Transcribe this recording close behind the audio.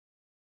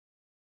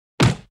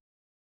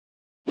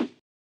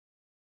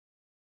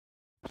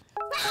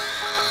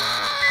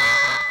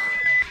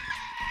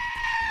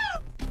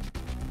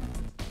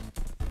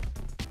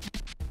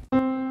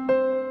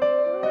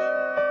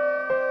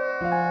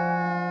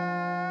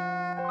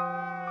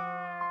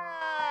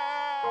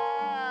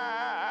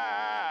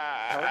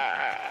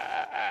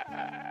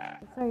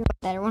Sorry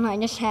about that one. I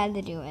just had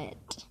to do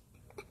it.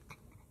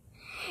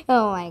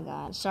 Oh my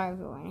god. Sorry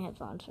for wearing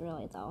headphones,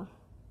 really, though.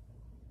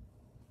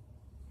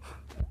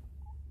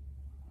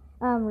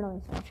 I'm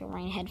really sorry for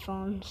wearing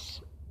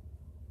headphones.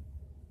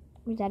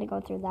 We had to go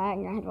through that,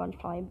 and your headphones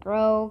probably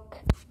broke.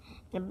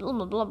 And blah,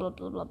 blah, blah, blah,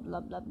 blah, blah, blah,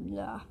 blah,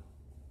 blah.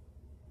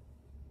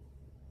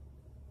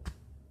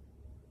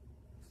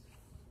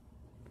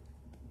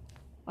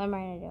 What am I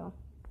going to do?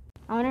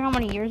 I wonder how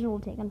many years it will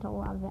take until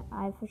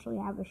I officially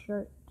have a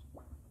shirt.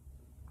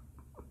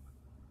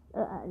 I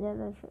don't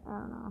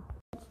know.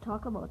 Let's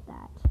talk about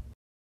that.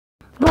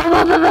 That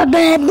wasn't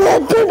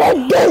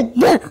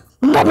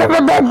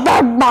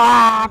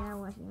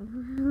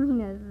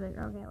necessary.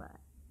 Okay,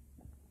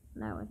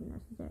 that wasn't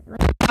necessary.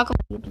 Let's talk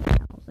about YouTube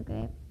channels,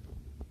 okay?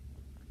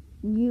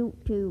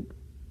 YouTube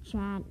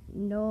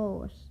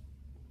channels.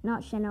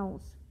 Not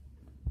channels.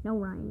 No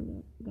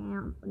Ryan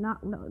Gam.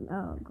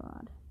 Oh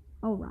god.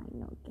 Oh Ryan,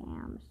 no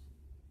Gams.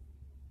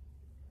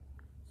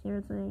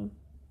 Seriously.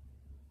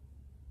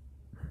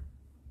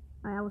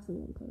 I obviously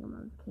didn't take a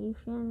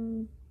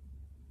notification.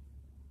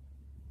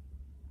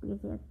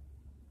 Because you have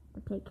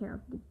to take care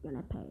of the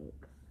guinea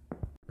pigs.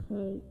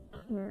 Take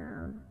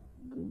care of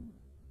the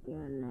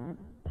guinea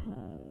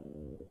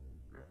pigs.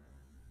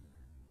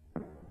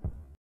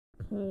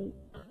 Take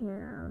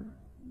care of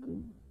the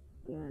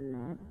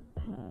guinea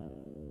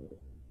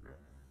pigs.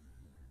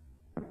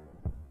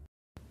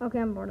 Okay,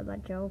 I'm bored of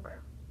that joke.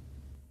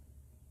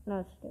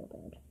 That's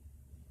stupid.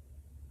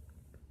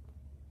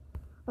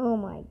 Oh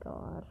my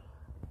god.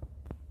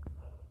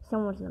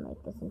 Someone's gonna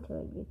make this into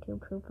a YouTube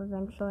proof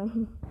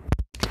eventually.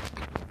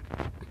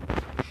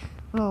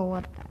 Oh,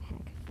 what the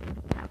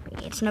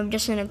heck? It's not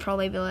just gonna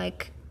probably be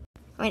like,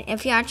 I mean,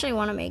 if you actually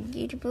want to make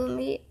YouTube with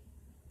me,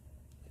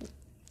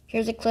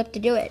 here's a clip to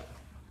do it.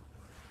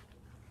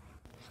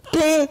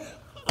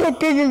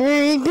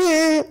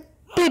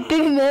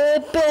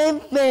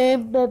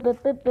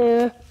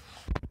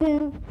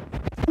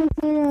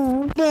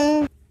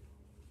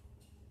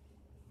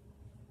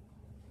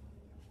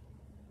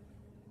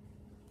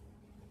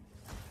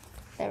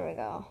 There we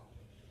go.